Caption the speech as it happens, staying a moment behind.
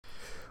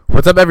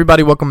What's up,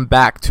 everybody? Welcome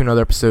back to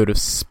another episode of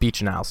Speech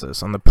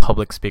Analysis on the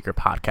Public Speaker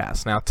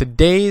Podcast. Now,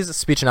 today's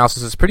speech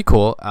analysis is pretty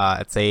cool.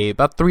 It's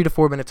about 3 to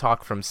 4 minute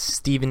talk from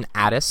Stephen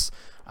Addis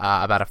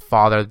about a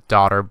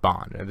father-daughter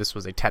bond. This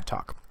was a TED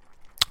Talk.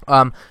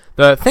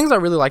 The things I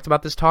really liked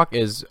about this talk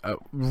is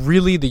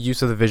really the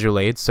use of the visual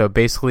aids. So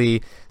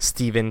basically,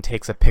 Stephen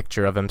takes a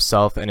picture of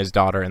himself and his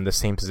daughter in the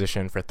same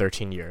position for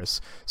 13 years.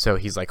 So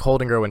he's like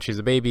holding her when she's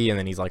a baby, and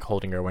then he's like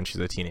holding her when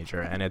she's a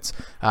teenager. And it's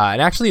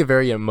actually a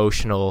very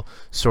emotional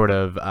sort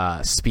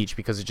of speech,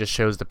 because it just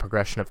shows the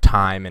progression of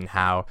time and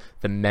how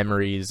the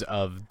memories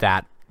of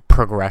that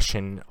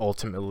progression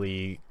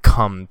ultimately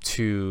come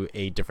to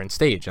a different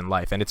stage in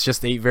life. And it's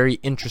just a very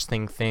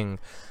interesting thing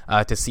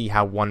to see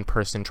how one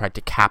person tried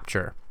to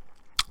capture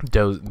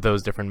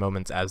those different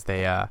moments as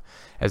they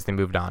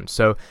moved on.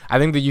 So I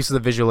think the use of the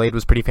visual aid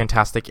was pretty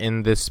fantastic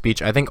in this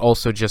speech. I think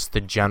also just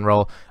the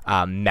general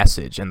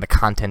message and the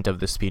content of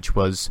the speech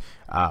was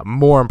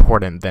more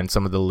important than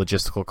some of the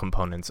logistical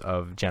components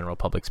of general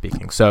public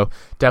speaking. So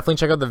definitely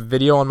check out the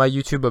video on my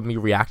YouTube of me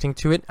reacting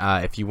to it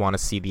if you want to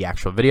see the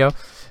actual video.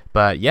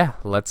 But yeah,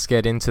 let's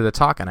get into the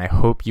talk, and I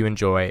hope you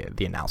enjoy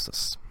the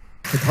analysis.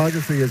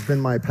 Photography has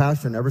been my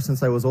passion ever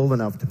since I was old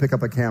enough to pick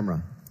up a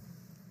camera.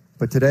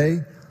 But today,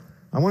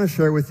 I want to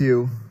share with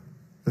you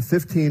the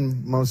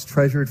 15 most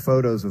treasured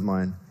photos of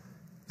mine,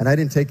 and I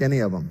didn't take any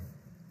of them.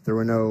 There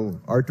were no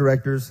art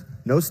directors,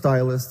 no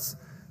stylists,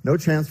 no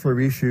chance for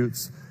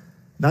reshoots,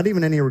 not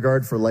even any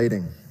regard for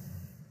lighting.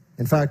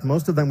 In fact,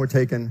 most of them were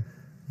taken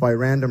by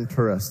random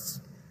tourists.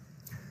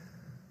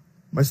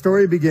 My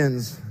story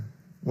begins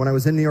when I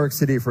was in New York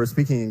City for a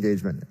speaking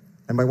engagement,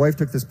 and my wife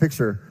took this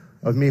picture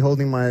of me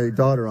holding my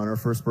daughter on her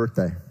first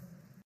birthday.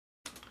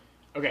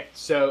 Okay,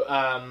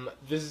 so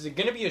this is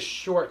going to be a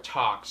short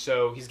talk,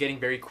 so he's getting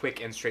very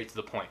quick and straight to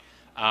the point.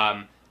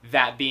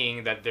 That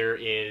being that there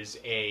is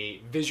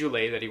a visual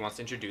aid that he wants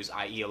to introduce,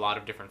 i.e. a lot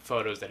of different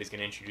photos that he's going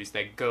to introduce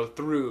that go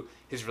through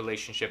his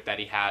relationship that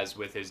he has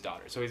with his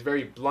daughter. So he's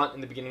very blunt in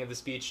the beginning of the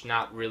speech,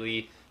 not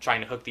really trying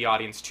to hook the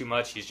audience too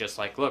much. He's just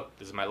like, look,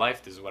 this is my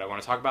life, this is what I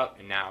want to talk about,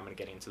 and now I'm going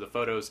to get into the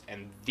photos,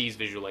 and these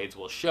visual aids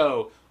will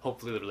show,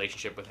 hopefully, the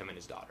relationship with him and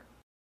his daughter.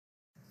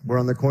 We're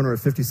on the corner of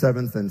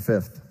 57th and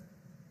 5th.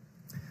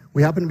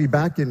 We happened to be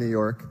back in New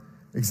York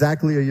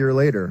exactly a year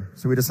later,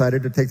 so we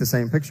decided to take the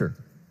same picture.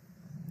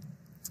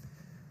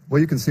 Well,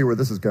 you can see where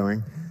this is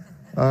going.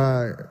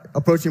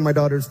 Approaching my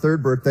daughter's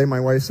third birthday, my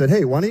wife said,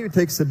 hey, why don't you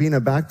take Sabina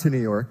back to New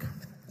York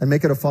and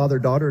make it a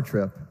father-daughter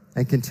trip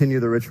and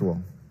continue the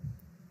ritual?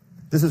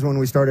 This is when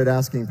we started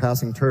asking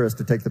passing tourists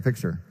to take the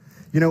picture.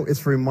 You know,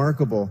 it's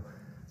remarkable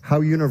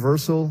how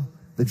universal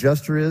the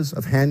gesture is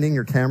of handing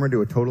your camera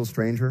to a total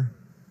stranger.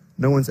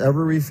 No one's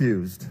ever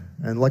refused,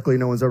 and luckily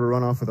no one's ever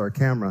run off with our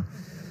camera.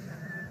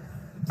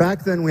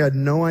 Back then, we had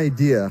no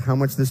idea how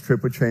much this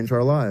trip would change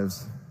our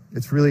lives.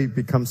 It's really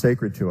become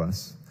sacred to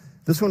us.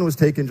 This one was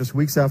taken just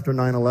weeks after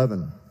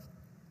 9/11,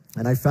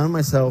 and I found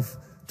myself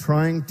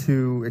trying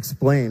to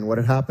explain what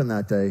had happened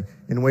that day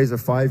in ways a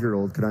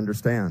 5-year-old could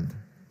understand.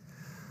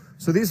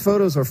 So these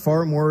photos are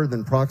far more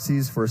than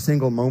proxies for a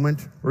single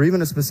moment or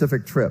even a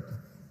specific trip.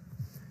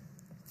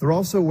 They're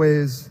also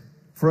ways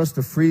for us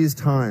to freeze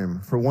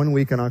time for 1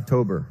 week in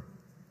October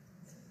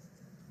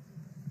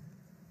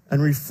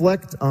and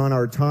reflect on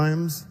our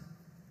times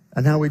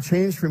and how we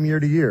change from year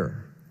to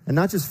year. And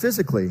not just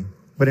physically,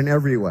 but in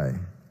every way.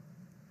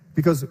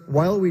 Because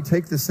while we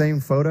take the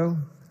same photo,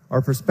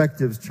 our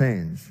perspectives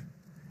change.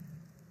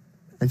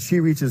 And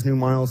she reaches new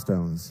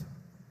milestones.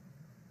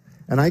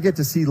 And I get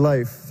to see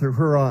life through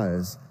her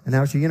eyes and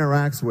how she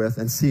interacts with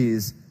and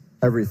sees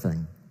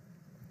everything.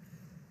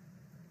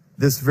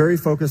 This very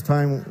focused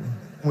time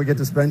we get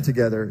to spend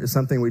together is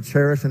something we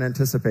cherish and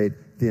anticipate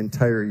the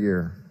entire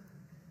year.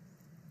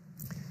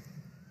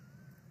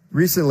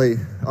 Recently,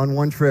 on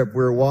one trip,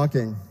 we were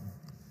walking,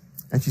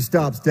 and she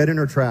stops dead in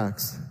her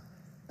tracks,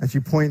 and she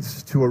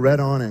points to a red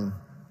awning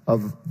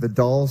of the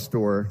doll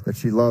store that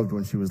she loved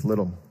when she was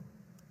little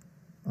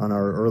on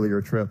our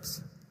earlier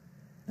trips.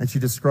 And she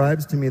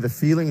describes to me the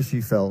feeling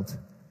she felt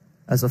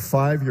as a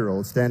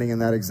 5-year-old standing in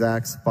that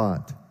exact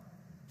spot.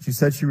 She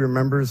said she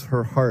remembers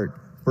her heart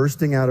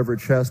bursting out of her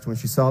chest when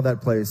she saw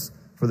that place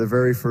for the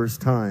very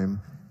first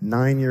time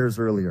 9 years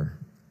earlier.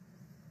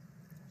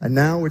 And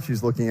now what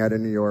she's looking at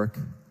in New York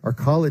are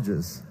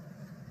colleges,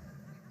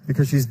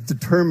 because she's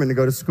determined to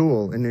go to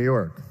school in New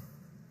York.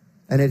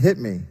 And it hit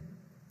me.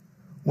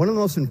 One of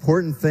the most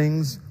important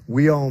things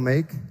we all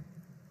make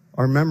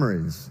are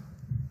memories.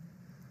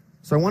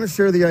 So I want to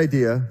share the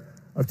idea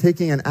of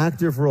taking an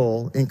active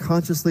role in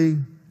consciously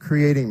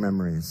creating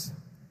memories.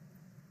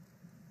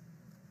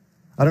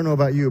 I don't know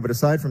about you, but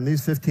aside from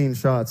these 15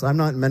 shots, I'm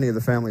not in many of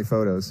the family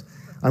photos.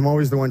 I'm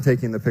always the one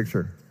taking the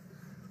picture.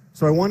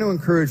 So I want to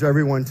encourage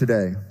everyone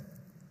today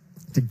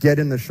to get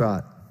in the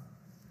shot.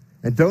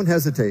 And don't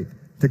hesitate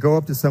to go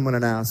up to someone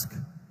and ask,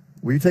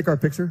 will you take our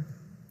picture?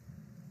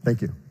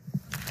 Thank you.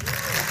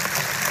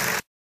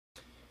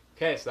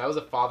 Okay, so that was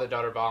a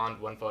father-daughter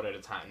bond, one photo at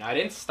a time. Now, I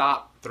didn't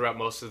stop throughout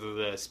most of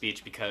the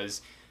speech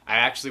because I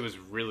actually was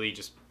really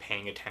just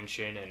paying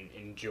attention and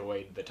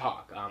enjoyed the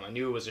talk. I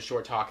knew it was a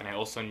short talk, and I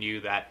also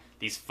knew that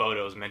these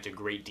photos meant a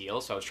great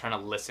deal, so I was trying to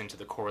listen to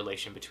the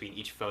correlation between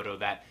each photo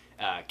that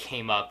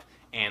came up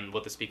and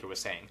what the speaker was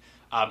saying.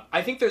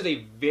 I think there's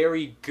a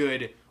very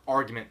good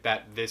argument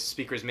that this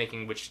speaker is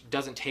making, which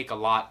doesn't take a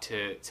lot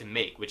to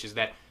make, which is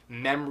that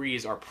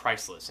memories are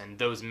priceless, and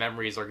those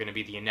memories are going to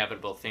be the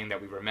inevitable thing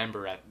that we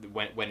remember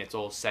when it's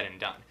all said and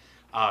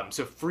done.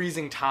 So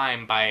freezing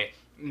time by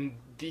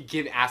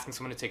asking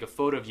someone to take a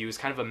photo of you is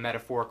kind of a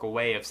metaphorical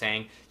way of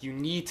saying you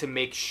need to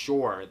make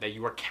sure that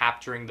you are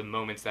capturing the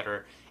moments that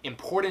are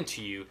important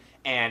to you.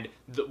 And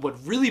what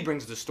really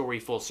brings the story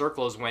full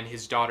circle is when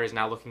his daughter is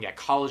now looking at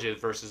colleges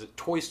versus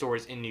toy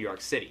stores in New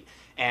York City.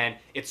 And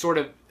it sort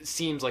of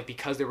seems like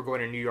because they were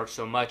going to New York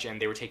so much and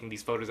they were taking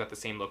these photos at the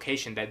same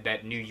location,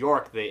 that New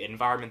York, the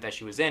environment that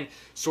she was in,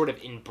 sort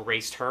of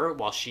embraced her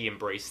while she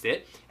embraced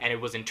it. And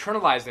it was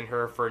internalized in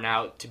her for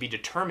now to be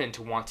determined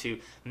to want to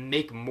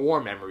make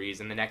more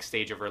memories in the next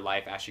stage of her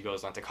life as she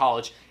goes on to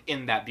college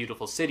in that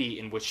beautiful city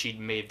in which she'd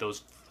made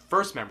those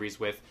first memories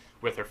with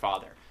her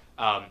father.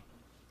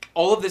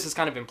 All of this is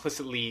kind of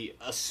implicitly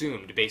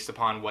assumed based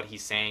upon what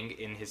he's saying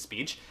in his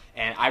speech,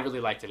 and I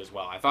really liked it as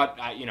well. I thought,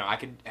 I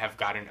could have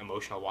gotten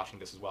emotional watching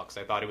this as well, because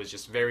I thought it was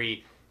just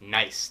very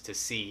nice to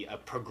see a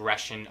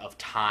progression of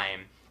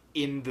time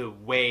in the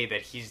way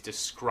that he's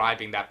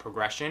describing that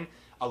progression,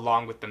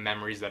 along with the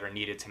memories that are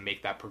needed to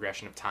make that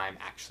progression of time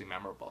actually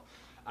memorable.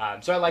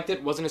 So I liked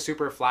it. Wasn't a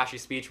super flashy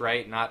speech,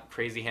 right? Not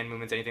crazy hand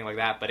movements, anything like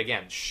that. But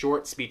again,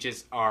 short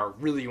speeches are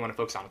really, you want to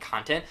focus on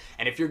content.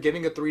 And if you're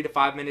giving a 3 to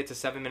 5 minute to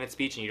 7 minute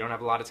speech and you don't have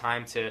a lot of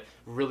time to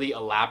really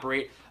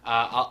elaborate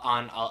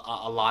on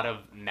a lot of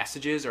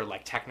messages or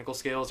like technical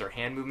skills or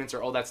hand movements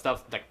or all that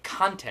stuff, the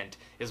content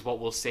is what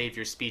will save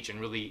your speech and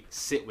really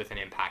sit with an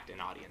impact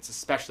in audience,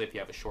 especially if you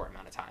have a short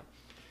amount of time.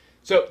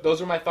 So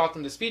those are my thoughts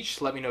on the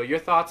speech. Let me know your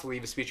thoughts.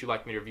 Leave a speech you'd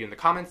like me to review in the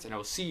comments, and I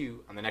will see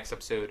you on the next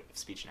episode of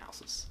Speech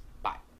Analysis. Bye.